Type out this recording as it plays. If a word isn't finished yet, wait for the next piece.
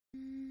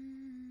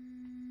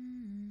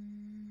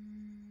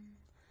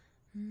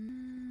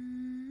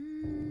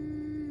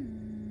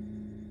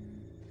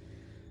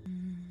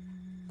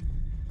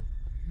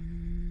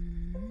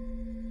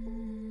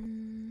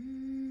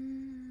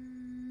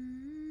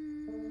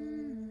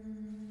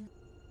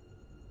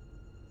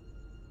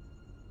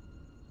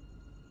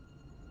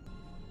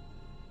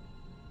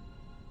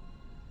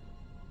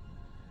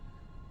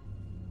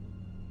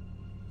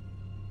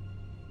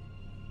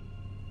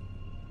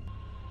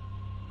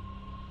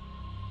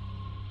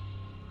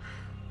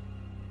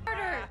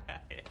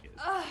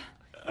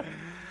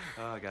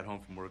I got home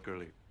from work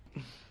early.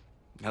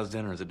 How's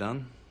dinner? Is it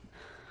done?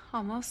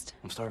 Almost.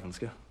 I'm starving. Let's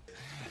go.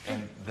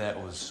 And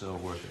that was so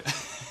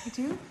worth it.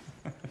 You do?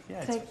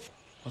 Yeah.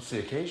 What's the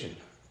occasion?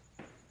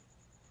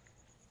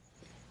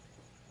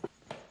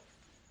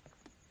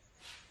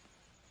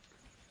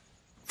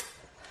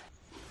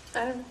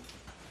 I don't know.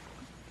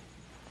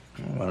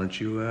 Why don't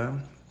you,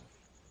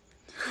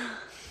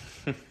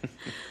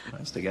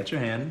 stick out your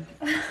hand.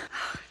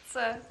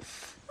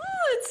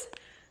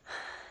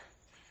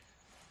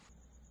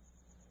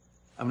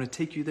 I'm gonna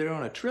take you there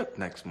on a trip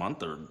next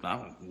month, or I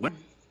don't know, when?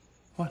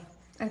 What?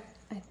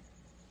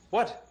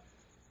 What?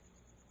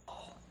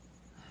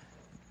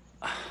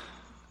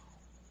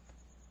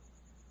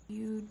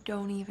 You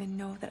don't even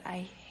know that I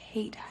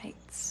hate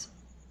heights.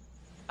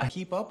 I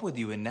keep up with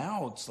you, and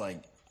now it's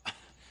like...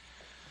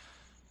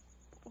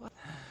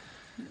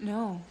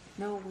 No,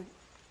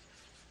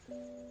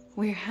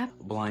 we're happy.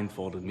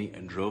 Blindfolded me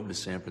and drove to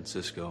San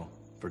Francisco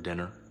for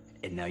dinner,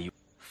 and now you...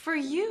 For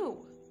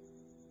you.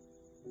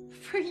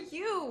 For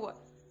you.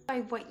 By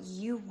what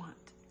you want.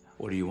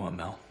 What do you want,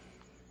 Mel?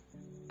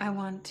 I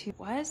want to...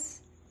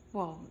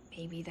 Well,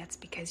 maybe that's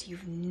because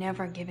you've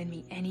never given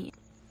me any...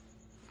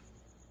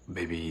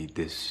 Baby,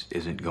 this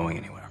isn't going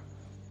anywhere.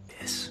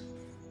 This.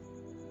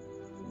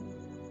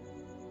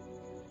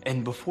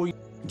 And before you...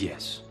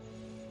 Yes.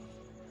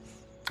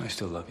 I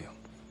still love you.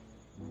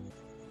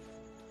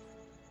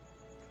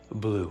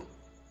 Blue.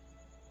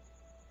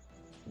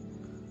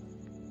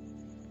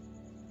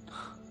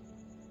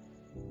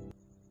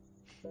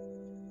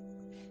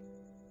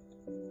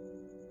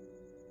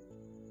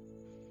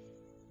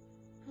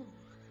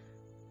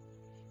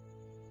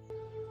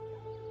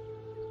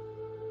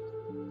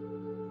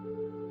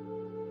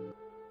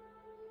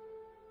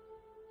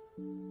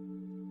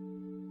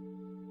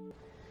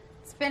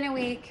 It's been a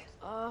week.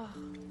 Oh.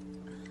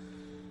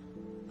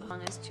 As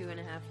long as 2.5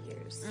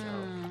 years, so.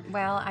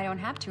 Well, I don't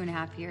have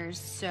 2.5 years,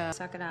 so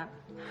suck it up.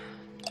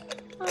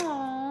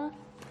 Aww.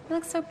 You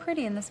look so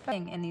pretty in this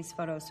in these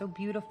photos. So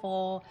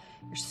beautiful.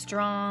 You're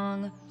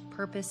strong,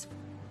 purposeful.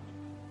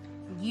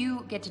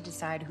 You get to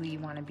decide who you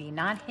want to be,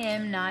 not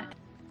him, not...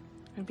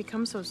 I've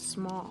become so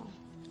small.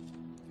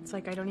 It's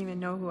like I don't even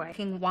know who I...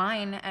 Drinking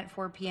wine at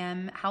 4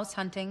 p.m., house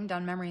hunting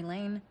down memory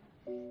lane.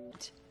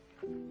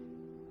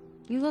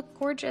 You look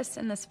gorgeous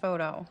in this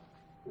photo.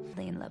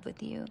 Really in love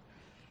with you.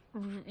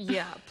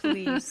 Yeah,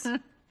 please.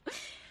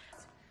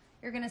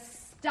 You're gonna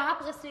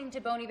stop listening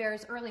to Bon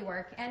Iver's early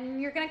work,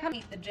 and you're gonna come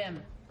eat the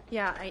gym.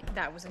 Yeah,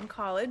 that was in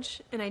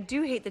college, and I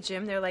do hate the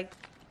gym. They're like...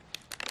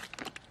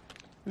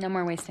 No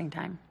more wasting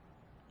time.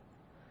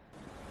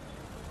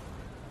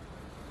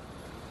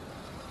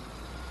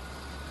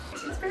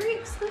 It's very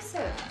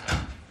exclusive.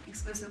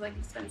 Exclusive, like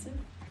expensive?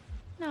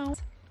 No.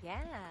 Yeah.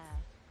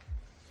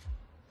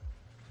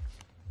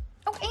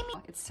 Oh,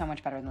 Amy! It's so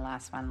much better than the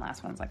last one.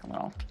 Last one's like a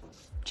little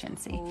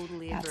chintzy.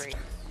 Totally agree.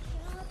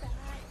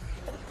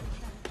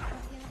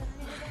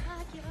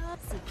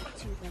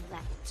 To the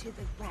left, to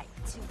the right,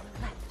 to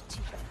the left, to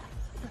the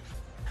left.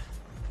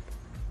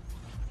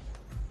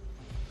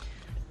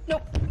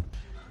 Nope.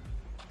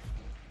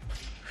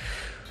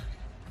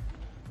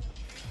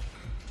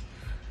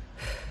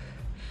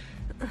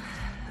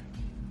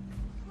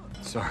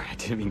 Sorry, I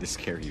didn't mean to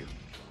scare you.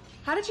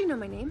 How did you know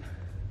my name?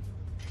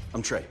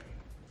 I'm Trey.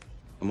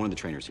 I'm one of the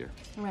trainers here.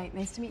 Right,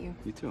 nice to meet you.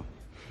 You too.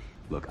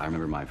 Look, I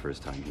remember my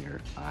first time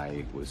here.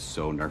 I was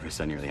so nervous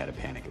I nearly had a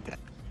panic attack.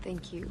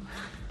 Thank you.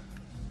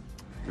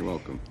 You're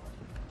welcome.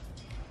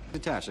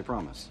 Detached, I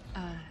promise.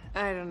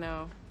 I don't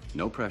know.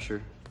 No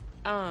pressure.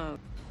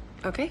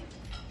 Okay.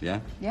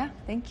 Yeah? Yeah,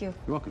 thank you.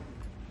 You're welcome.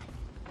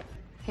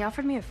 He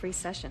offered me a free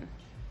session.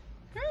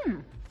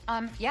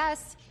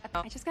 Yes.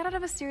 I just got out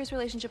of a serious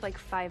relationship like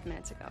 5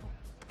 minutes ago.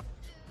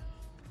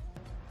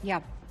 Yeah.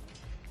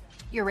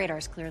 Your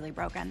radar's clearly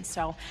broken,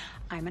 so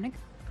I'm gonna...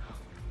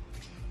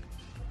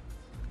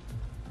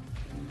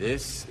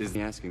 This is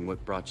asking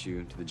what brought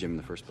you to the gym in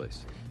the first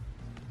place.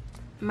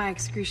 My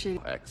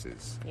excruciating...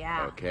 X's.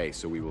 Yeah. Okay,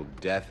 so we will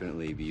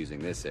definitely be using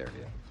this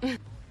area.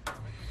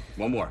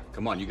 One more.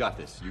 Come on, you got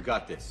this. You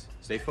got this.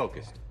 Stay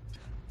focused.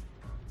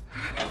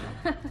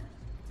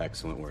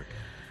 Excellent work.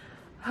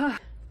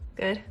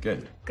 Good.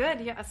 Good.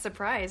 Good, yeah,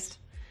 surprised.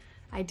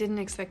 I didn't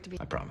expect to be...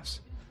 I promise.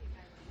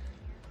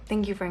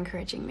 Thank you for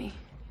encouraging me.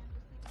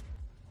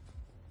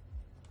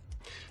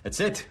 That's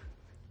it.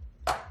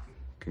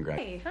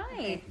 Congrats. Hey,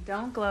 hi.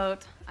 Don't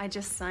gloat. I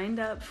just signed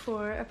up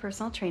for a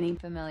personal training.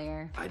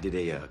 Familiar. I did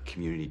a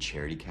community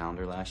charity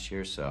calendar last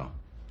year, so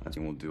I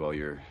think we'll do all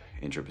your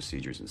intro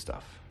procedures and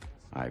stuff.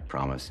 I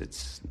promise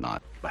it's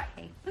not. Bye.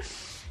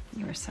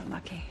 You were so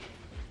lucky.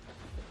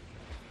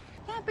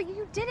 Yeah, but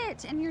you did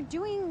it, and you're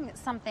doing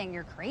something.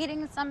 You're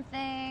creating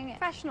something.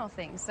 Professional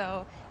thing,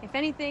 so if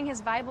anything,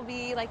 his vibe will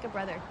be like a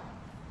brother.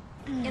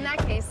 In that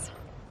case,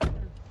 I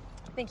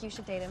think you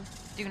should date him.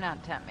 Do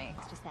not tempt me.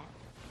 It's just that.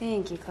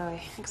 Thank you,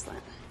 Chloe.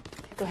 Excellent.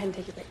 Go ahead and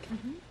take your break.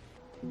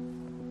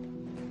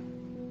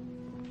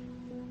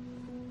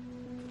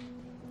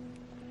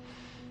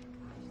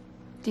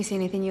 Do you see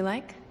anything you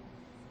like?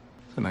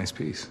 It's a nice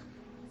piece.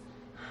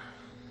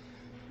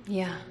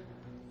 Yeah.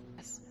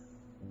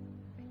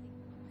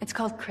 It's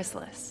called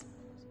Chrysalis.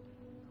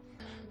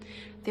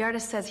 The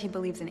artist says he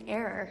believes in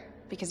error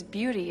because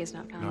beauty is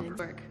not found in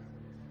work.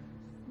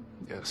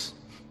 Yes.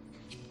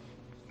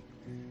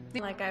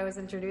 Like I was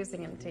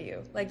introducing him to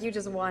you. Like you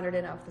just wandered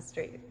in off the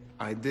street.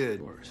 I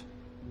did.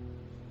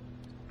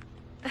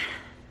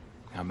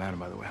 I'm Adam,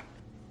 by the way.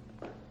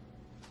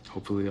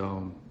 Hopefully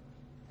I'll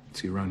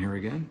see you around here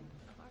again.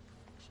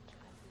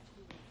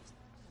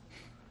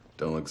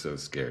 Don't look so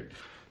scared.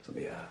 So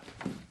let me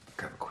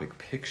grab a quick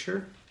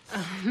picture.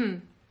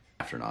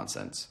 After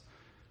nonsense.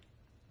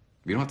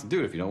 You don't have to do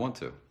it if you don't want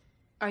to.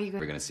 Are you We're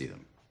good? gonna see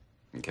them.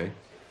 Okay?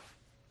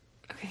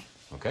 Okay.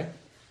 Okay?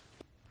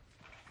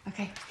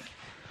 Okay.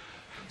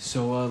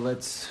 So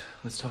let's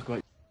talk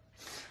about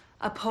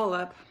A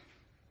pull-up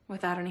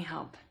without any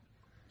help.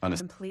 On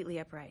Completely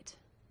upright.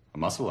 a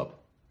muscle up.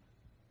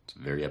 It's a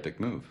very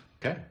epic move.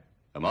 Okay?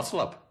 A muscle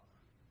up.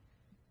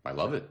 I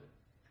love it.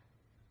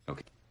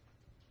 Okay.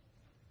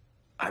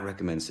 I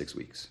recommend 6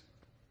 weeks.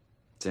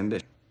 It's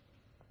ambitious.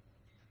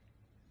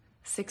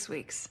 6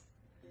 weeks.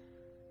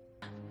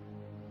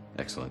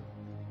 Excellent.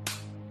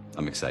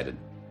 I'm excited.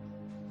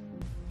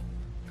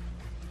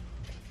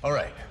 All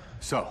right,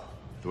 so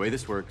the way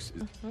this works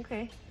is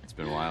Okay. It's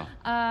been a while.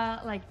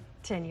 Like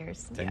 10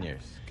 years. 10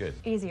 years. Good.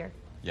 Easier.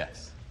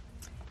 Yes.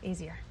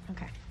 Easier.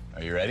 Okay.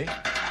 Are you ready?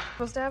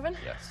 Supposed to happen?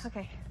 Yes.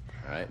 Okay.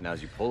 All right, now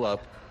as you pull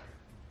up,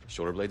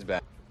 shoulder blades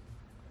back.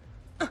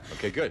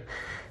 Okay, good.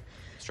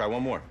 Let's try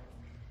one more.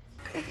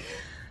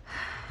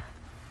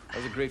 That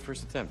was a great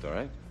first attempt, all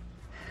right?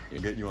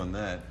 You'll get you on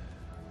that.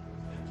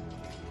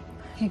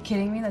 You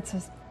kidding me? That's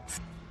just...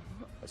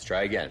 Let's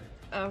try again.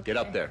 Okay. Get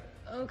up there.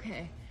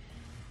 Okay.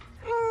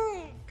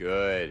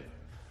 Good.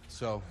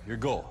 So, your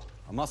goal,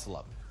 a muscle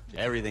up.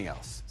 Everything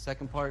else.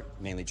 Second part,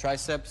 mainly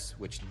triceps,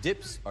 which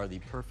dips are the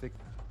perfect.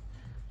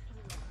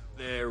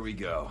 There we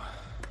go.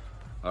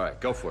 All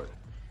right, go for it.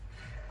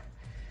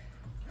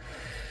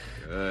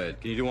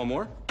 Good. Can you do one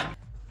more?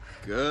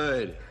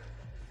 Good.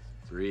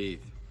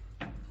 Breathe.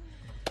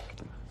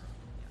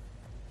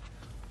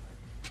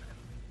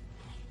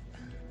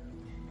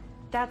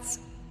 That's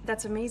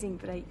amazing,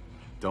 but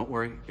Don't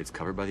worry, it's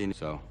covered by the...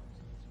 So,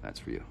 that's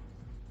for you.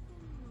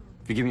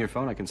 If you give me your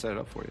phone, I can set it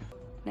up for you.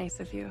 nice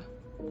of you.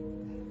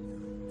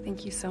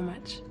 Thank you so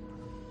much.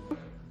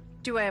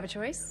 Do I have a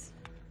choice?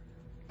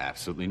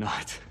 Absolutely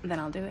not. Then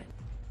I'll do it.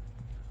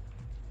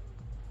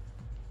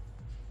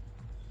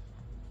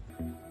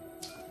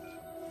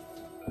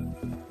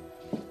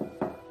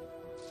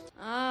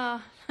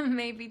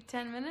 Maybe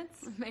 10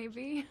 minutes,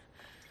 maybe.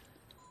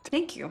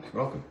 Thank you.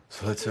 You're welcome.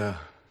 So let's,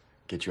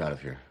 get you out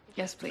of here.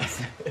 Yes,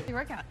 please. Your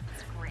workout.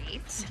 That's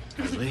great.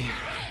 Leslie?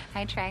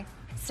 Hi, Trey.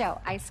 So,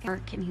 I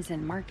work and he's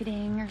in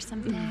marketing or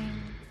something.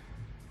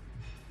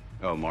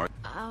 Oh, Mark.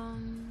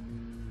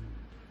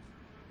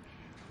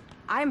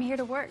 I'm here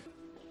to work.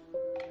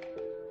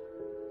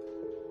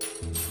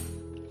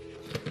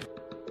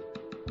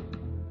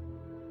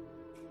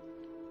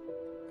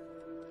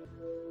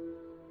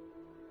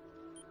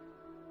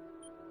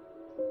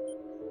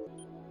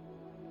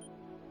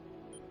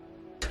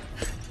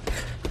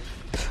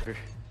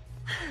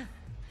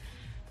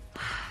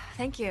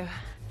 Thank you.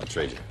 I'll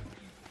trade you.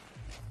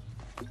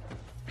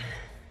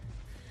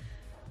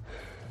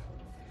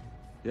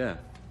 Yeah.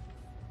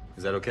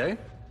 Is that okay?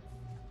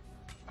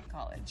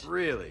 College.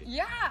 Really?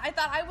 Yeah, I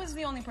thought I was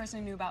the only person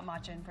who knew about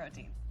matcha and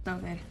protein.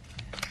 Okay.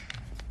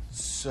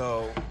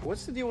 So,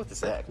 what's the deal with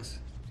this X?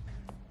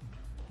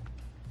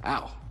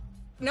 Ow.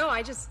 No,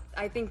 I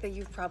think that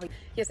you've probably...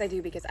 Yes, I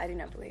do, because I do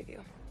not believe you.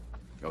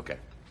 Okay.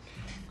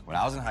 When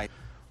I was in high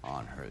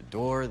on her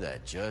door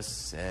that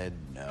just said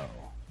no.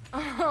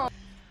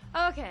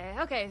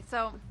 Okay,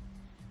 so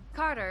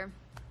Carter.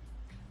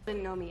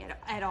 Didn't know me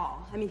at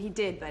all. I mean, he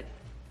did, but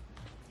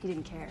he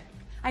didn't care.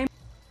 I'm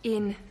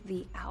in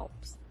the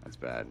Alps. That's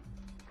bad.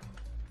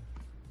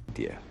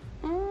 Idea.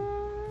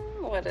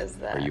 What is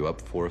that? Are you up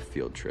for a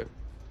field trip?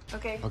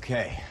 Okay.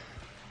 Okay.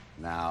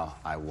 Now,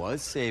 I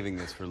was saving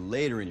this for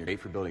later in your great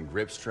for building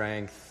grip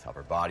strength,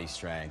 upper body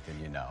strength, and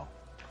you know.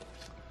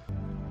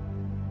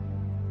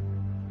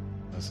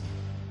 Listen.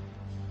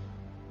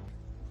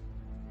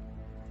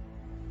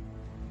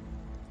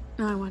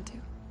 No, I want to.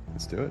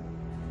 Let's do it.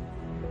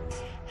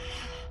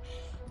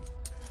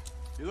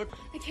 You look.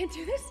 I can't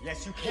do this.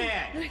 Yes, you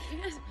can. No, I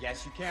can't.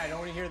 Yes, you can. I don't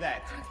want to hear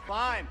that.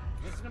 Fine.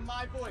 Listen to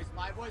my voice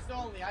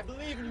only. I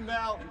believe in you,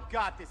 Mel. You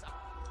got this.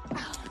 I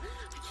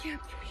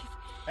can't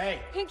breathe.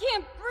 Hey. I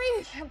can't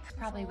breathe.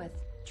 Probably with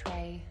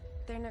Trey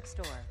They're next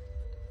door.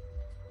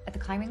 at the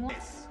climbing wall.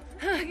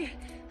 Okay.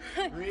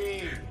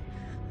 Breathe.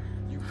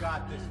 You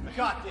got this. You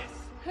got this.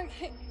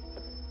 Okay.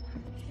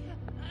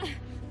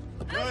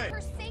 Good.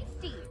 For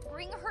safety,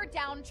 bring her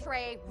down,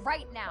 Trey,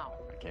 right now.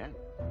 I can.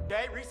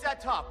 Okay, reach that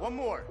top. One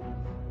more.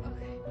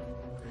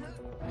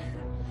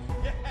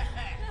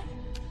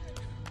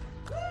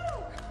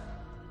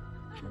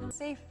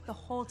 Safe the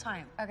whole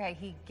time. Okay,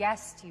 he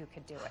guessed you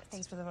could do it.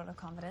 Thanks for the vote of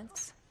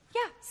confidence.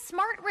 Yeah,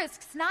 smart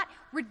risks, not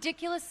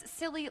ridiculous,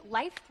 silly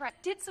life threat.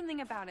 Did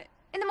something about it.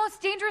 in the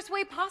most dangerous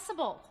way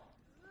possible.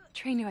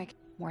 Trey knew I could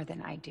more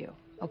than I do,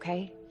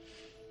 okay?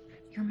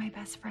 You're my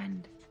best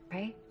friend,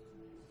 okay?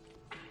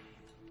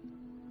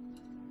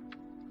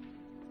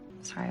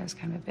 Sorry, I was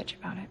kind of a bitch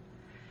about it.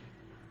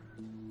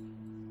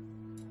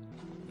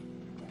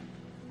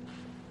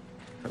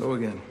 Hello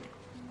again.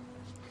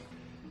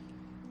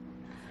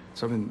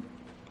 So I've been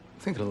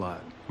thinking a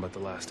lot about the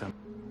last time.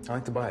 I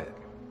like to buy it.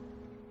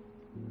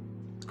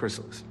 It's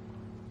chrysalis.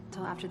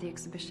 Until after the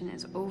exhibition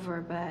is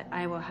over, but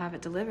I will have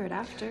it delivered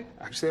after.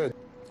 Actually, I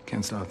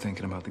can't stop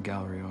thinking about the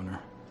gallery owner.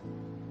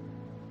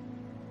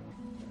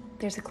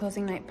 There's a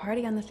closing night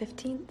party on the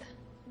 15th.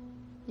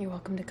 You're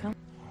welcome to come.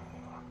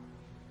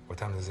 What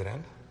time does it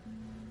end?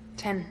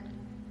 10.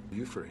 Are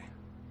you free?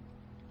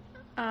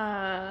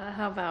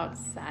 How about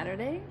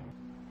Saturday?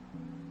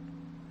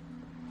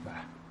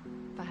 Bye.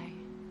 Bye.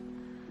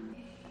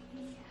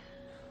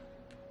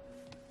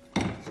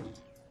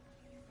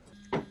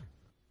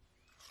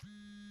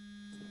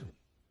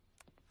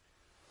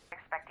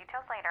 Expect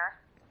details later.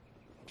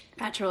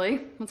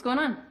 Naturally. What's going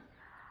on?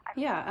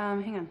 Yeah,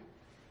 hang on.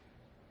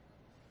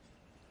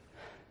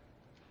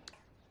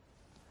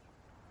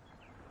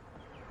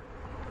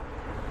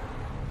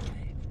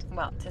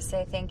 Well, to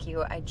say thank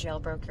you, I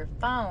jailbroke your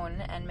phone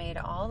and made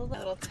all the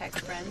Little tech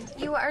friend.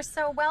 You are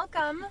so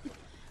welcome.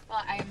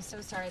 Well, I am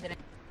so sorry that I...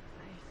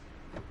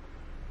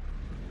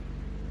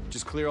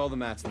 Just clear all the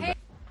mats in the back.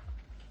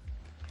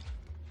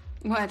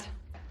 What?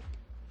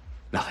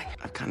 Nothing.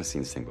 I've kind of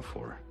seen this thing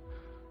before.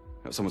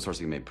 You know, someone starts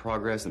to make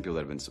progress and people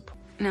that have been support.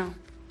 No,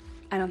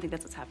 I don't think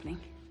that's what's happening.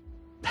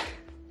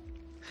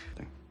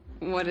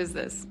 What is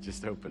this?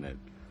 Just open it.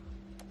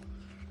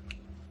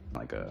 It's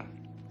like a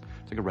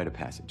rite of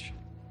passage.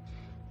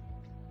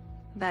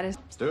 That is...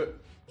 Let's do it.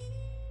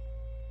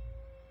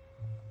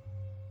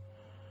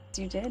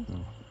 You did.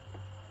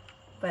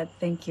 But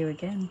thank you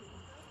again.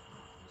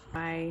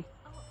 Why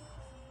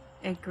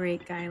a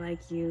great guy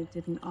like you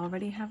didn't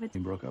already have it.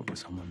 You broke up with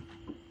someone.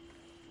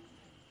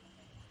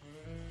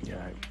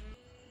 Yeah,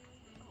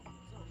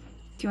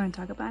 Do you want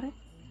to talk about it?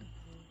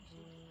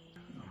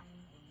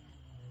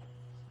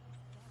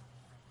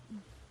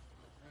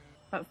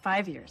 About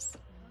 5 years.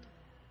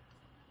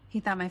 He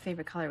thought my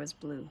favorite color was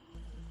blue.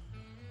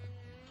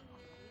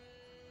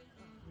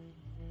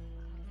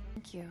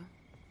 Thank you.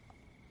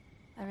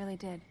 I really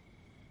did.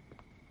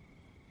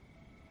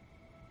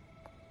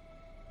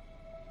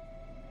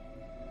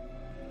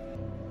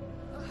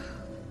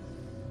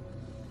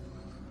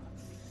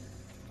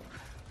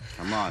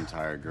 Come on,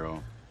 tired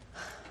girl.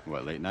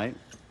 What, late night?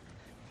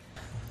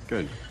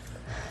 Good.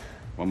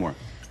 One more.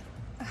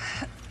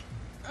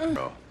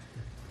 Go.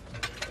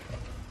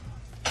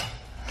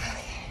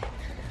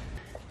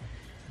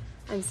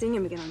 I'm seeing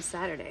him again on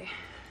Saturday.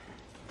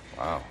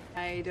 Wow.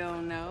 I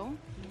don't know.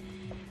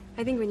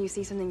 I think when you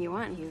see something you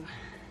want, you...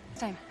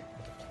 Time.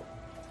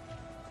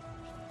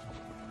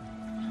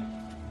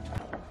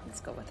 Let's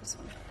go with this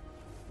one.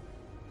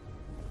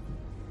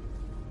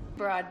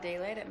 Broad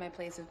daylight at my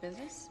place of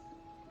business.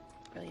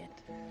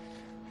 Brilliant.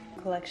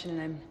 Collection,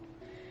 and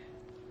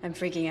I'm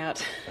freaking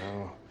out.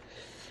 Oh.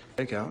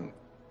 Take out.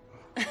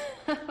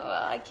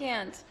 Well, I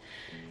can't.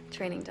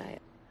 Training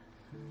diet.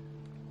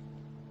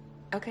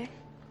 Okay.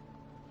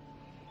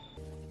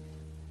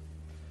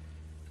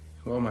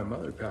 Well, my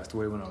mother passed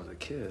away when I was a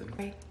kid.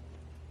 Right.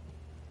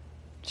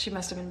 She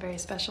must have been very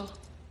special.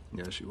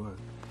 Yeah, she was.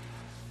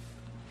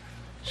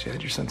 She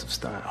had your sense of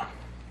style.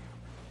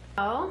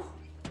 Oh?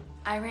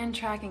 I ran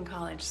track in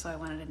college, so I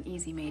wanted an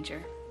easy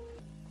major.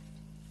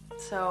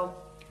 So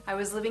I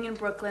was living in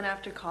Brooklyn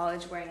after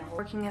college,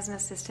 working as an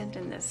assistant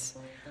in this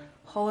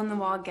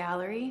hole-in-the-wall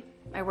gallery.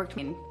 I worked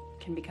in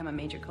can become a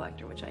major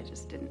collector, which I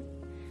just didn't.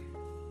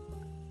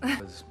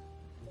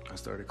 I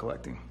started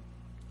collecting.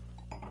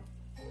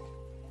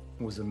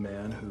 Was a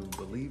man who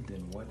believed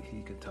in what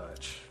he could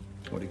touch,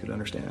 what he could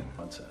understand.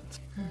 Nonsense.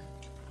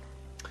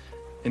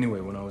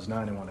 Anyway, when I was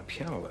 9, I wanted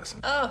piano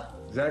lessons. Oh!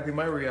 Exactly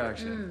my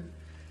reaction.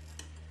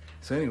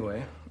 So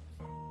anyway.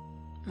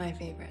 My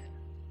favorite.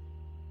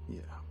 Yeah.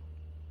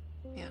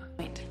 Yeah.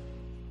 Wait.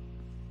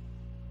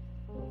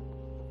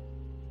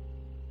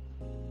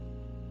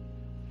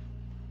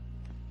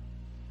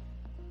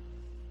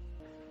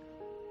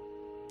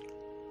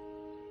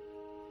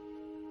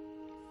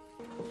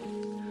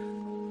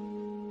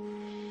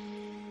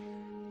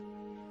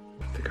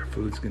 I think our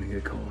food's gonna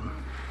get cold.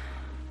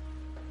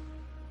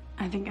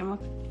 I think I'm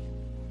okay.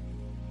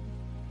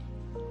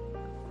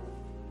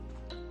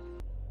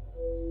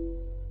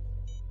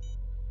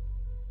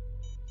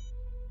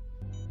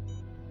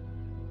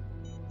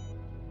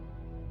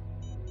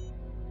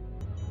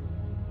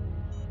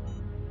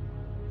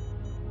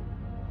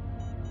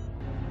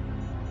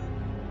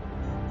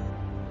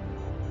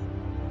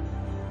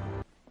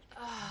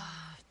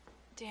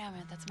 Damn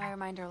it, that's my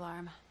reminder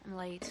alarm. I'm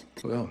late.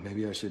 Well,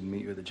 maybe I should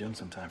meet you at the gym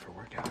sometime for a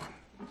workout.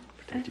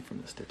 Protect you from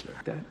the stickler.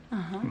 That?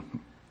 Uh-huh.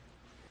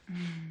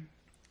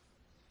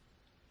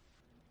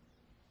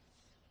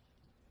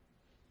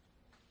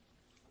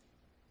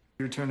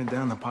 You're turning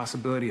down the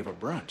possibility of a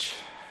brunch.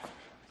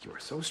 You are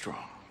so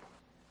strong.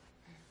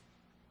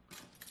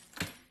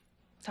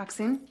 Talk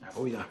soon?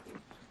 Oh, yeah.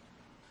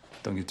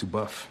 Don't get too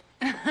buff.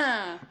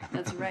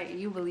 That's right,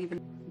 you believe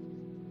in...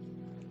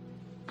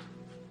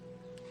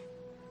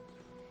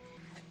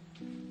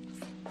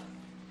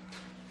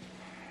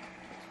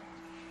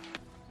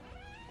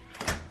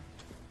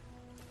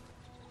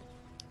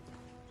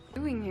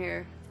 Doing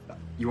here?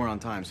 You weren't on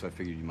time, so I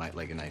figured you might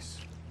like a nice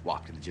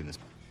walk to the gym this...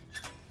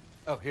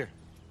 Oh, here.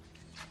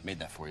 Made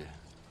that for you.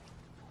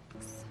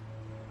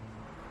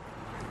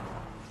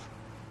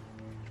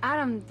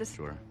 Adam, this...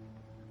 Sure.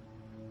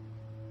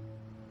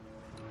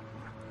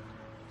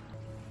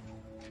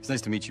 It's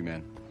nice to meet you,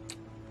 man.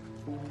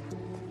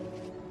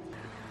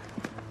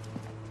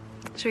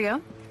 Should we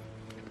go?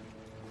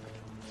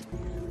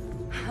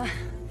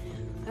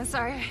 I'm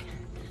sorry.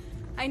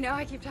 I know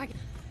I keep talking.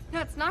 No,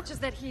 it's not just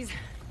that he's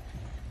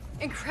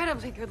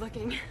incredibly good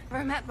looking.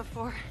 Never met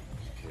before.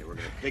 Okay, we're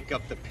gonna pick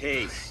up the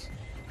pace.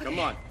 Come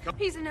on, come.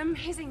 He's an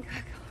amazing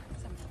cook.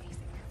 He's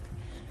amazing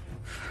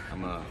cook.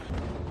 I'm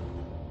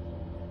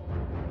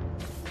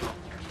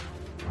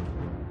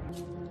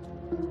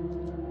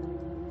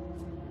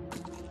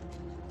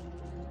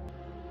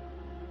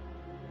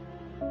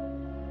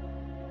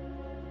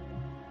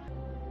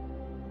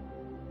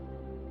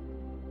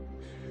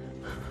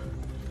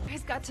You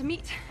guys got to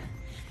meet.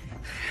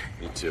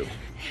 Me too.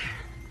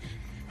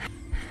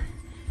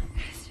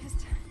 It's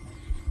just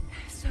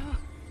so...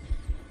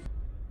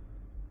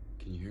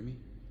 Can you hear me?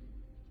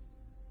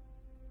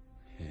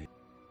 Hey.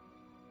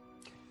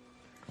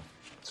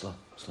 Slow,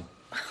 slow.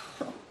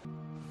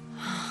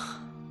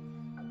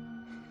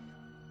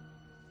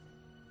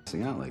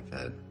 Sing out like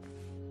that.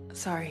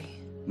 Sorry.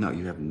 No,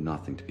 you have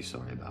nothing to be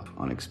sorry about.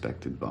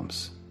 Unexpected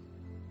bumps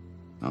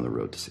on the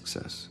road to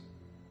success.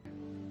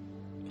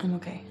 I'm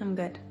okay. I'm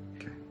good.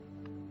 Okay.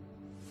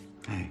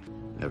 Hey,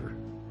 never.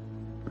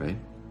 Right?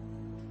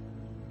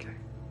 Okay.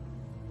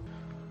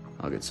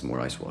 I'll get some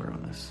more ice water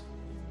on this.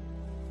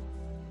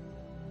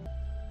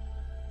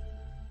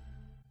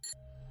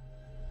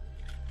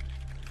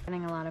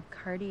 Getting a lot of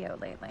cardio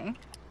lately.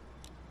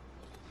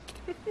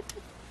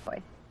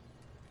 Boy.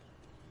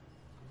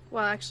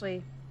 Well,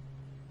 actually,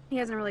 he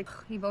hasn't really...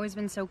 You've always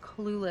been so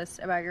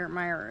clueless about your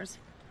admirers.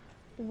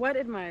 What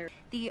admire?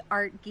 The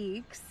art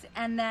geeks,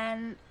 and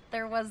then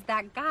there was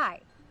that guy.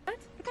 What?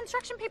 The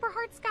construction paper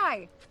hearts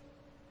guy.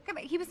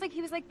 He was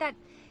like that.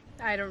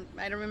 I don't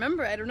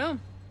remember. I don't know.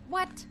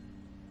 What?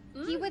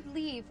 He would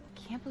leave.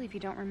 Can't believe you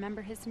don't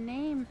remember his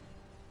name.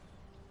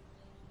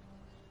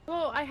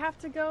 Well, I have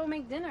to go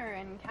make dinner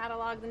and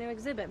catalog the new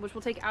exhibit, which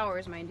will take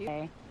hours, mind you.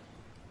 Okay.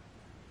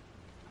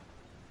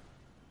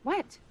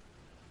 What?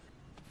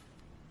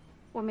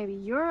 Well, maybe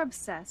you're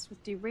obsessed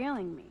with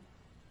derailing me.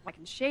 I'm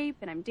in shape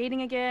and I'm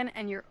dating again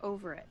and you're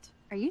over it.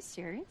 Are you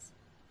serious?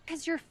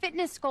 Because your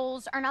fitness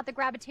goals are not the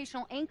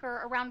gravitational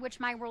anchor around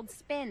which my world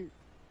spins.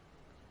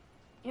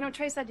 You know,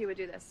 Trey said you would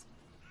do this.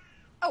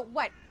 Oh,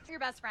 what? Your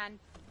best friend.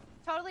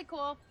 Totally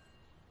cool.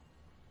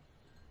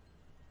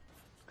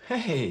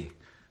 Hey,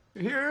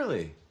 you're here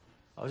early.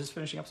 I was just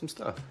finishing up some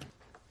stuff.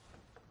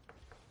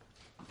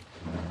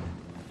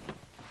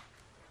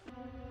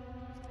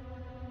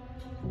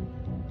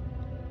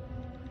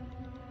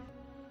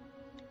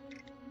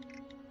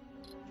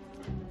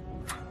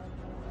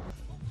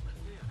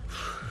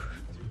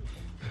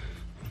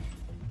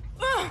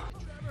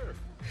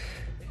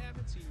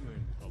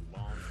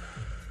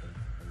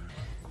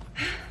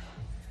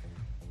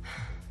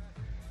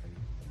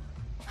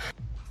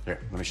 Here,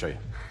 let me show you.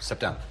 Step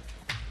down.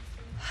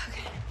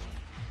 Okay.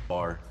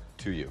 Bar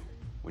to you.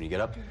 When you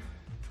get up,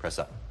 press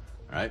up.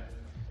 All right?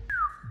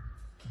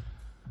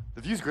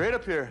 The view's great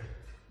up here.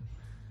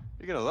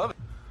 You're gonna love it.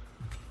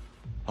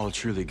 All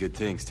truly good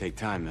things take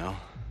time, Mel.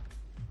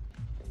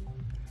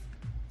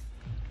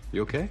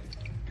 You okay?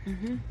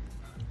 Mm-hmm.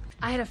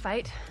 I had a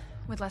fight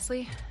with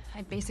Leslie.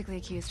 I basically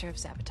accused her of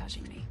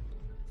sabotaging me.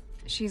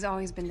 She's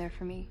always been there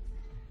for me.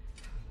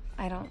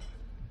 I don't...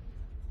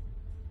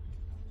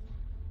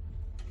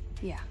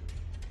 Yeah.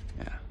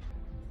 Yeah.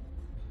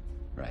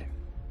 Right.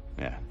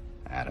 Yeah.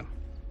 Adam.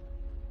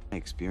 I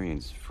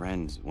experience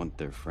friends want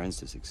their friends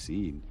to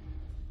succeed.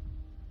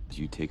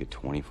 You take a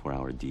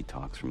 24-hour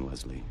detox from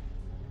Leslie.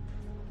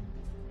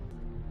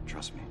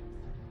 Trust me.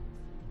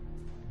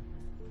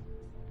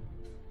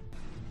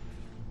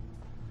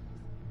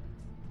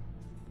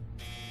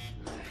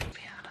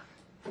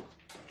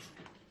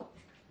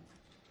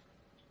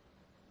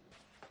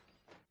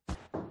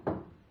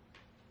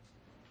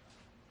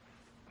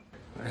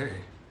 Hey,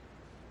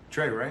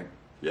 Trey, right?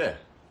 Yeah.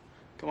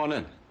 Come on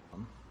in.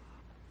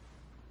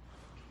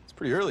 It's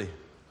pretty early.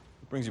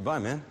 What brings you by,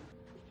 man?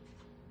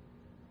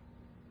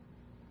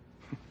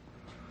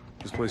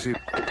 This place here.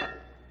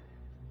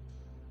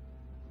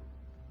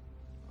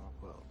 Oh,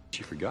 Well,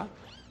 she forgot?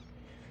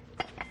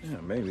 Yeah,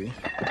 maybe.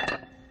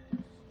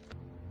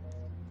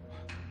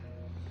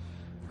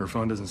 Her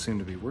phone doesn't seem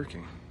to be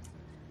working.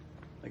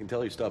 I can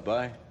tell you stopped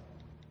by.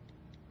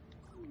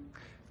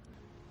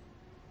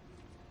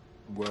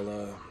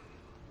 Well,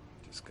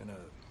 just gonna...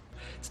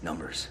 It's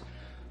numbers.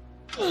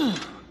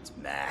 It's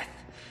math.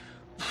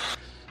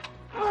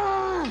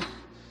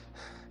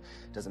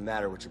 Doesn't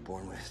matter what you're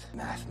born with.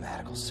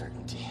 Mathematical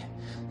certainty.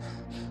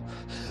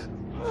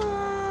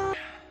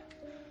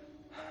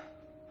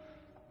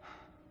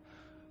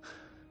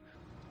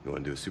 You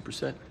want to do a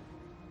superset?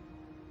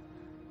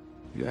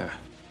 Yeah.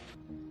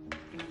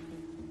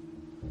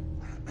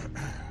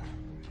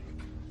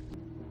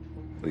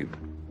 Leave.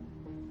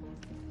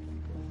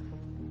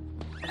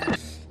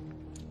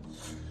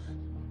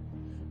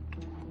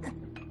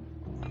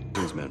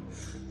 Thanks, man.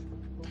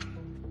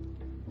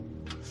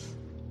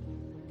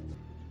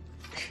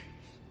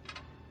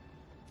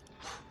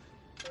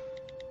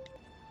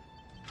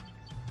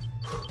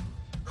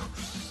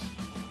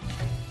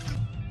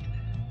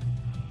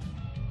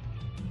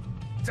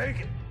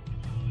 Take it.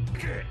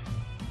 Take it.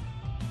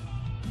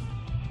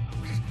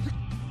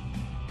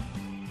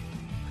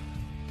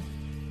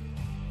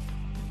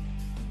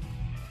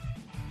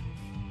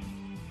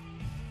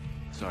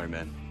 Sorry,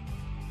 man.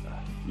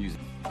 Use it.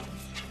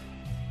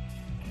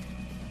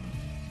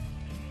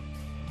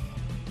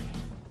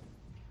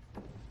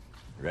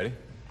 Ready?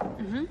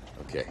 Mm-hmm.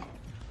 Okay.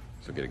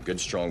 So get a good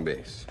strong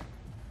base.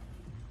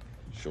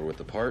 Shoulder width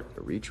apart,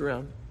 but reach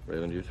around right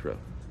under your throat.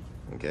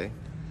 Okay?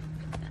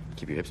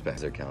 Keep your hips back.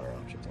 They're counter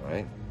options, all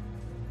right?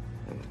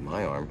 And with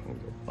my arm, I'm gonna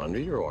go under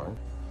your arm.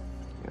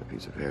 You got a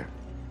piece of hair.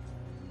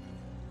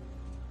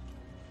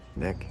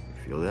 Neck,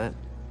 you feel that?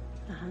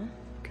 Uh-huh.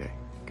 Okay,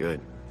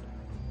 good.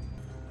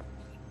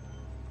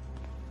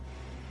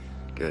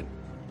 Good.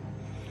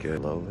 Good.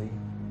 Slowly.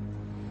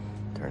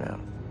 Turn out.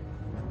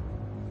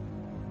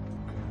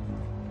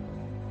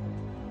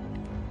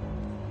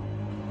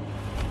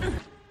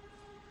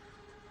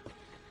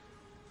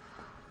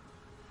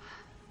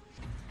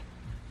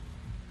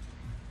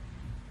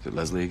 Is it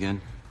Leslie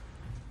again?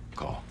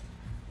 Call.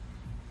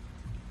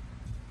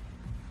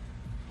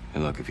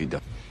 And look, if he does.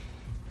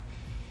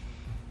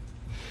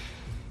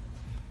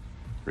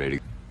 Ready?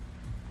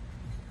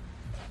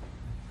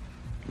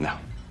 Now.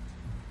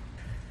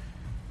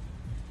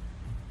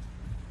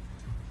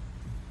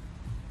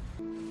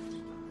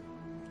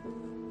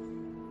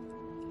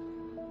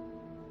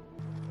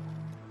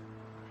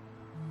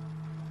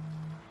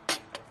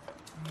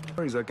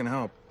 Worries, I can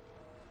help.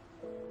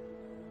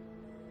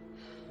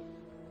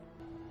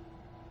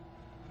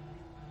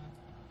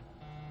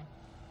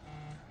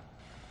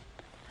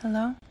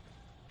 Hello?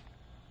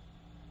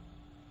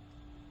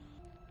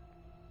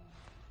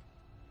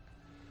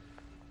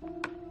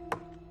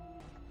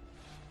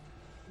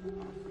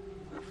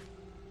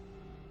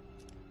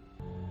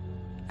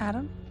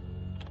 Adam?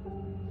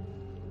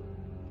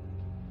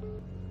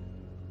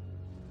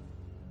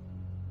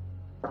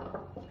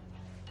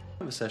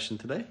 Have a session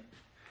today.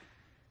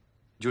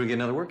 Do you want to get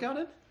another workout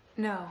in?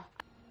 No.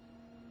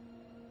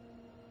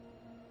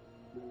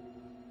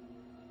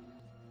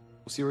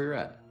 We'll see where you're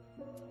at.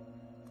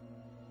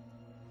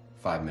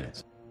 5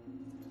 minutes.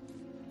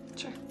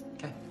 Sure.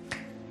 Okay.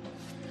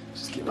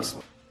 Just give us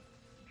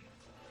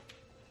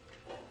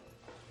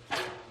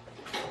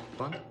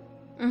fun.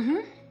 Mm-hmm.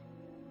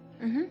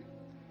 Mm-hmm.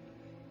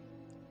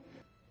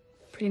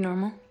 Pretty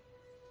normal.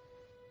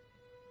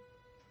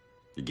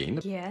 You gained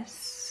it?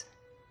 Yes.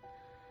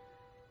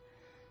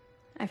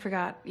 I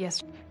forgot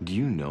yesterday. Do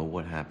you know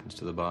what happens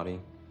to the body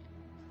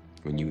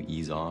when you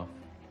ease off?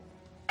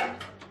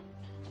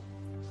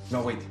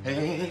 No, wait.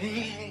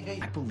 Hey.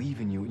 I believe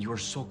in you. You are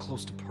so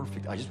close to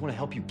perfect. I just want to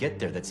help you get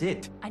there. That's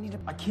it.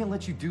 I can't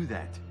let you do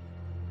that.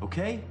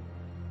 Okay?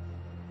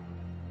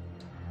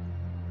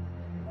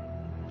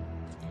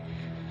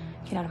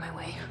 Get out of my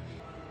way.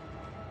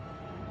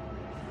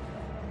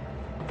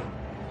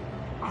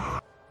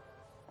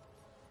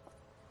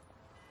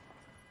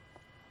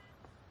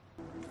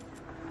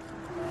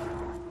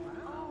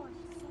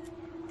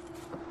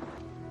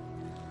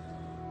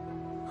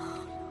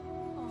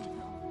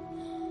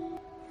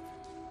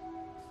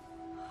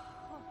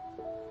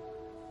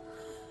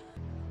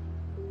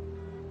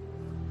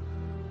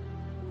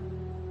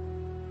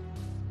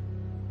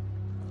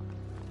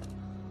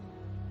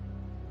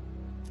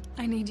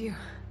 I need you.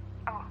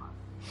 Oh,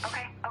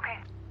 okay.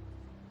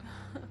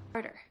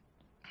 Carter.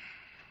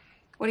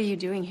 What are you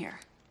doing here?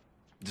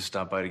 Just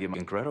stop by to get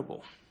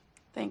incredible.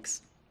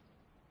 Thanks.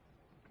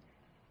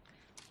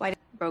 Why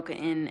broke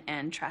in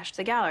and trashed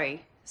the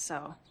gallery,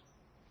 so...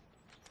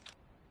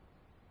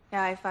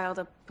 Yeah, I filed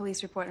a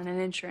police report on an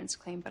insurance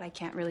claim, but I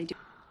can't really do...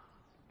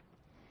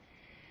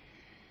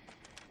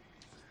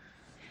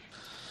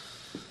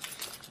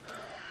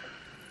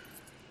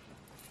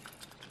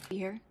 You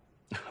here?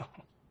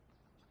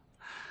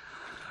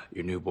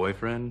 Your new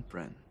boyfriend?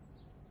 Friend.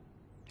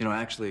 You know,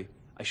 actually,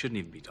 I shouldn't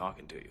even be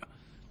talking to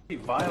you.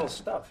 Vile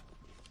stuff.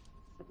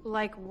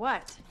 Like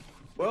what?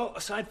 Well,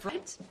 aside from...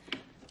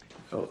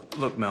 Oh,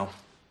 look, Mel.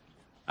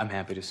 I'm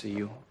happy to see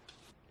you.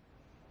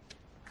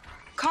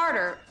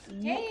 Carter!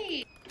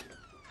 Hey!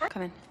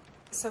 Come in.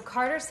 So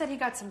Carter said he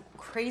got some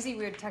crazy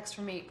weird text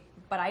from me,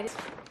 but I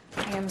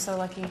am so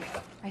lucky.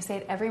 I say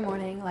it every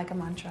morning like a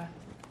mantra.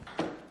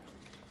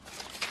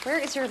 Where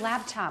is your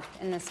laptop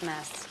in this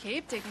mess?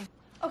 Keep digging.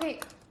 Okay,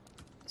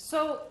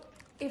 so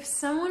If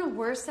someone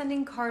were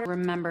sending Carter...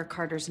 Remember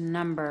Carter's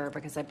number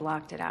because I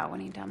blocked it out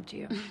when he dumped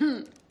you.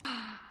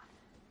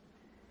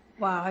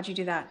 Wow, how'd you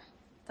do that?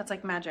 That's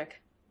like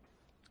magic.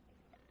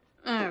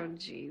 Oh,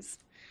 jeez.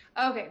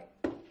 Okay,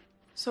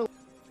 so...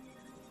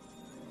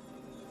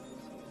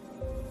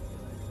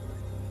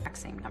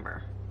 Same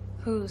number.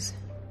 Whose?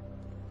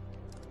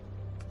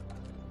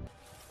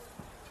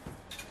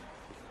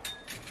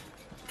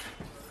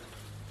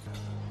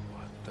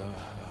 What the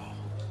hell?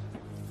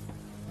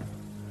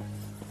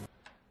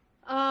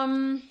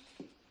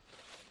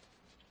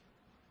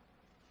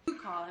 You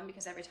call him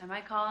because every time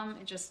I call him,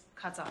 it just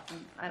cuts off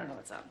and I don't know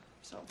what's up,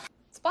 so.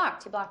 It's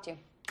blocked. He blocked you.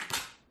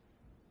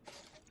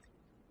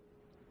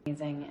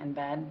 Amazing in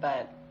bed,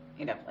 but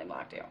he definitely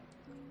blocked you.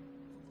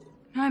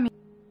 No, I mean...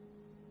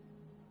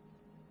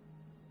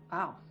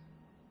 Wow.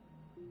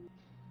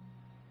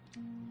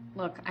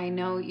 Look, I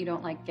know you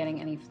don't like getting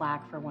any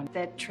flack for one.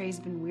 That Trey's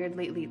been weird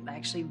lately,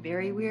 actually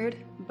very weird,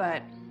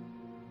 but...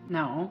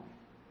 No.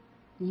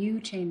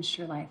 You changed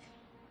your life.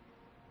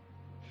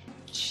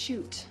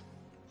 Shoot.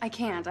 I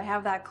can't. I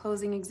have that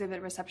closing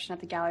exhibit reception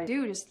at the gallery.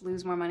 Do just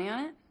lose more money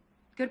on it?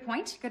 Good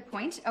point. Good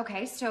point.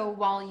 Okay, so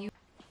while you...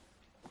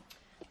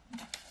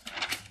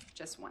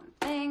 Just one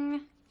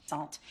thing.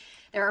 Salt.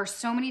 There are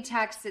so many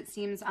texts, it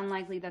seems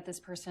unlikely that this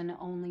person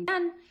only...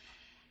 And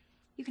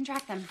you can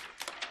track them.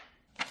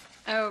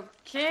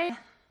 Okay.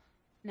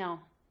 No,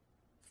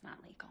 it's not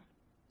legal.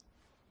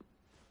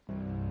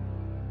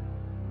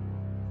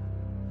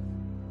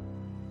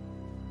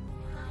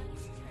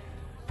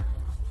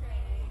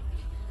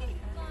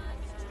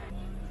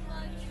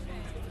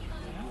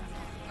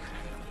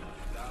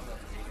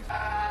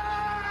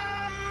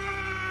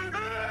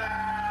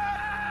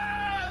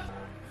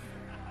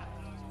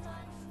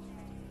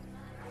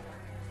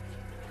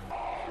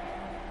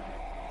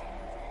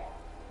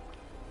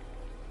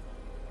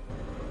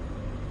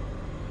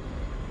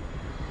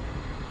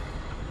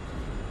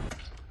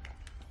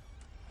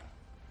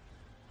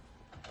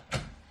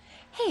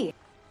 Hey.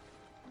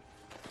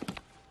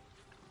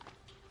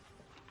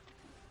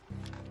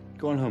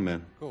 Go on home,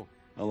 man. Cool.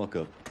 I'll look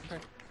up.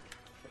 Okay.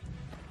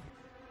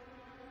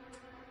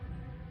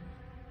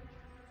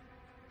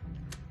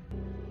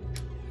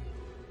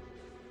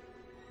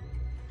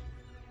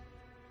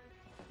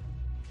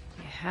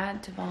 You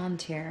had to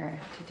volunteer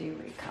to do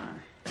recon.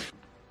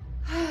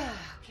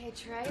 Okay,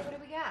 Trey, what do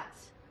we got?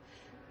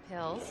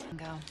 Pills.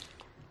 Go.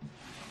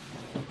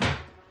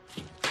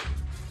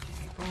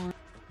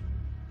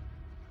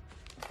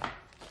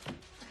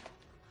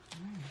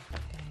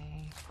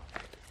 Okay.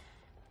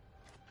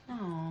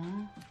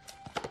 Oh.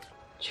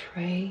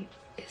 Trey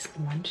is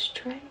lunch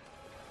tray?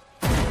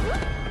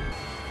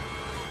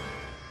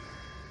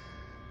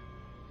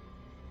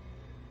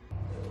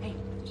 Hey,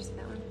 did you see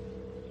that one?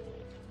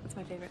 That's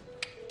my favorite.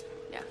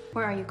 Yeah.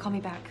 Where are you? Call me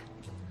back.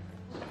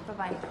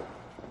 Bye-bye.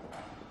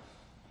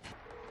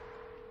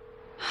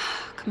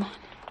 Come on.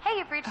 Hey,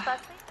 you've reached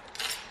Leslie.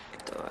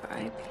 Door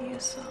IP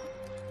assault.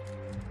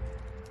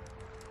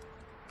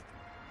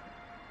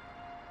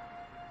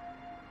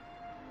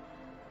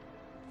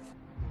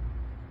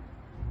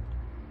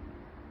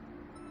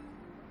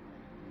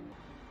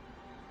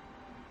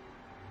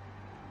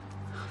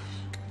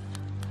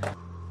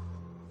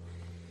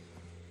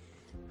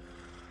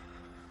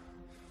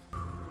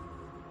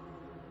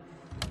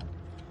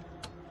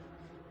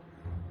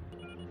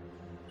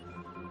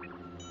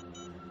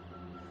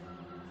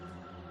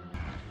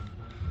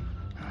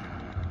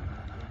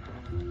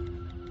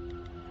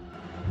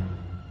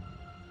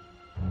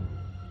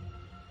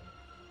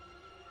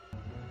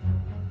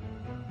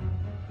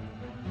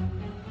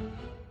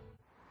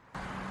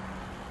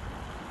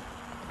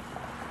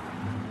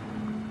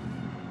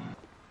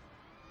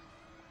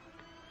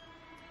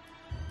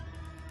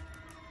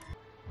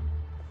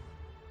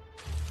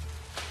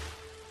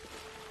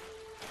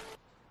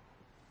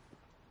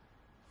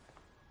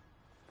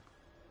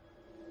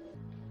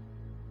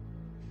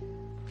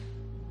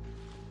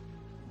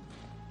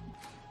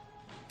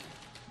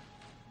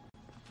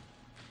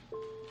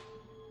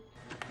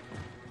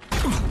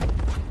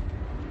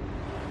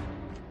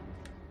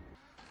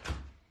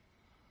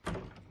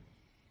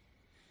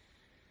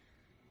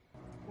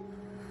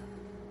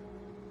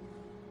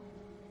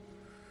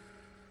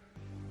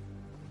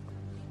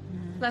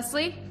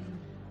 Leslie?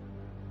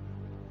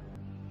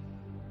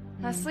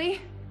 Leslie?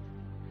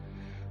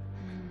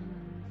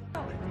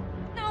 No.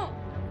 No.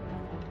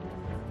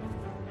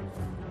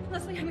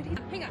 Leslie,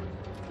 hang on.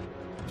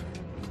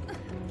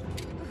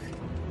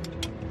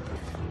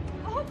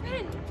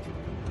 Open!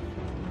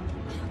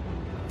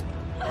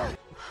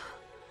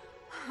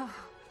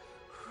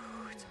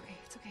 It's okay,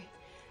 it's okay.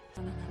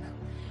 No.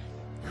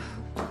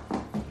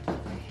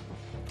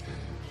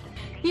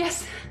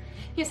 Yes.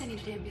 Yes, I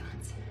need an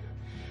ambulance.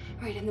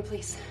 Right, and the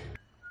police.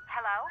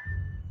 Hello?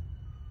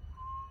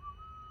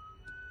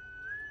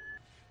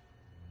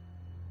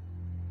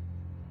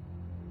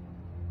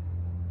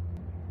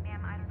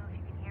 Ma'am, I don't know if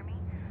you can hear me,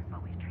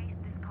 but we've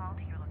traced this call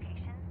to your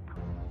location.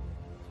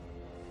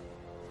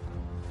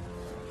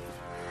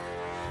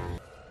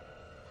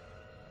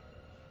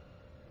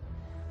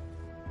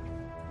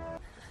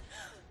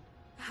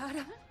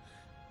 Adam?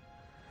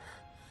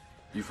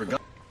 You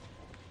forgot.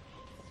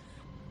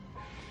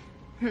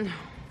 No.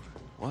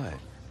 What?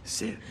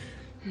 Sit.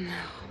 No.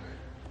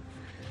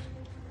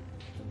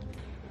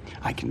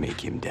 I can make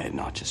him dead,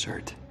 not just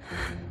hurt.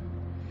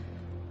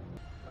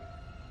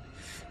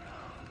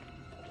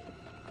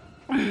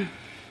 To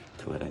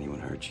let anyone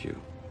hurt you.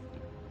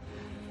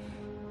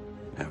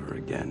 Ever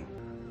again.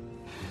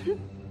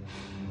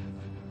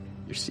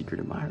 Your secret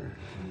admirer.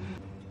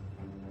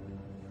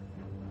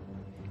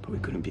 But we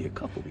couldn't be a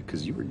couple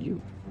because you were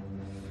you.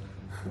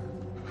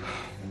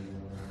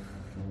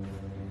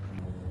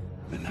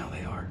 But now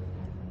they are.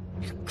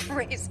 You're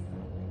crazy.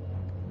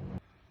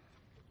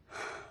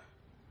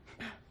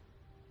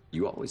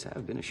 You always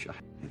have been a shy.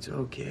 It's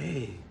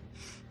okay.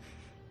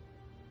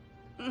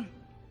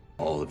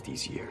 All of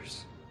these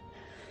years.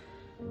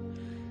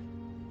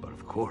 But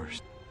of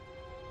course,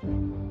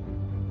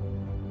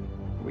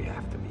 we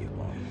have to be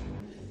alone.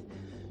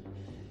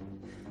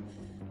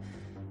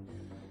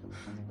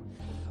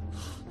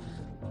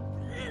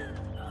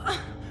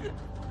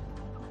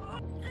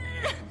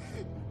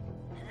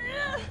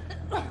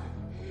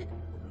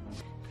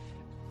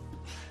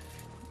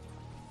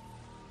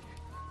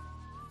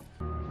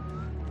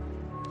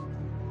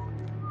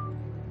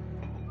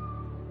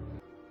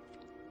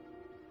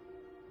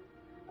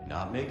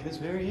 Not making this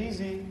very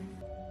easy.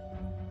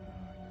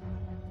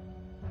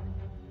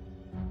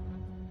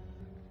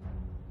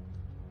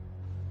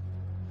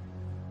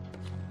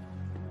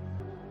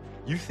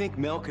 You think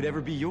Mel could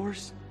ever be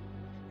yours?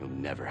 You'll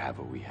never have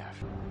what we have.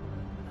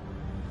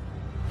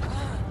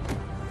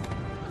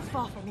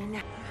 Fall for me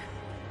now.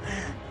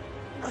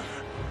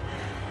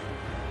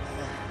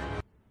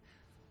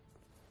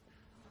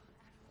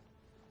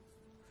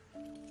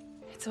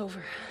 It's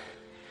over.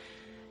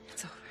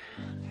 It's over.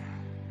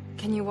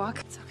 Can you walk?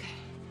 It's okay.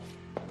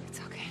 It's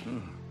okay.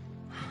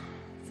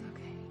 It's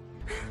okay.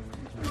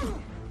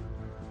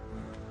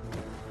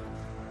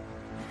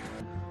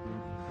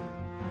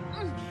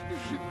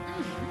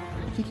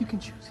 I think you can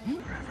choose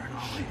him forever and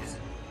always.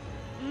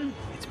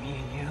 It's me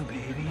and you,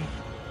 baby.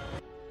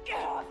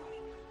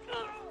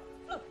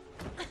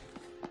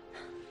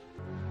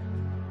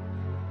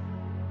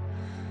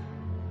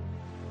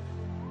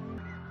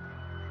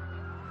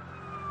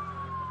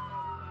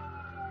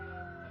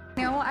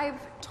 You know, I've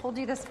told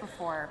you this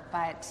before,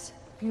 but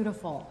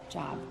beautiful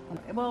job.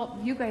 Well,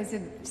 you guys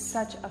did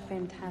such a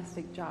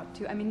fantastic job,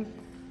 too. I mean,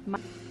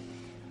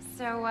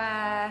 So,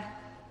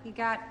 you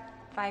got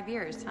 5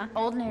 years, huh?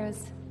 Old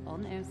news.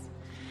 Old news.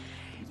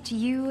 To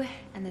you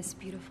and this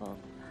beautiful...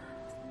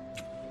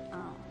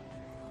 Oh.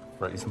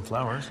 Brought you some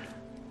flowers.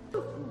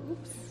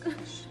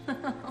 oops.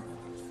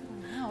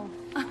 No.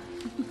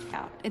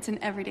 Yeah, it's an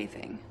everyday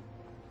thing.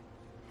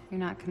 You're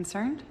not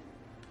concerned?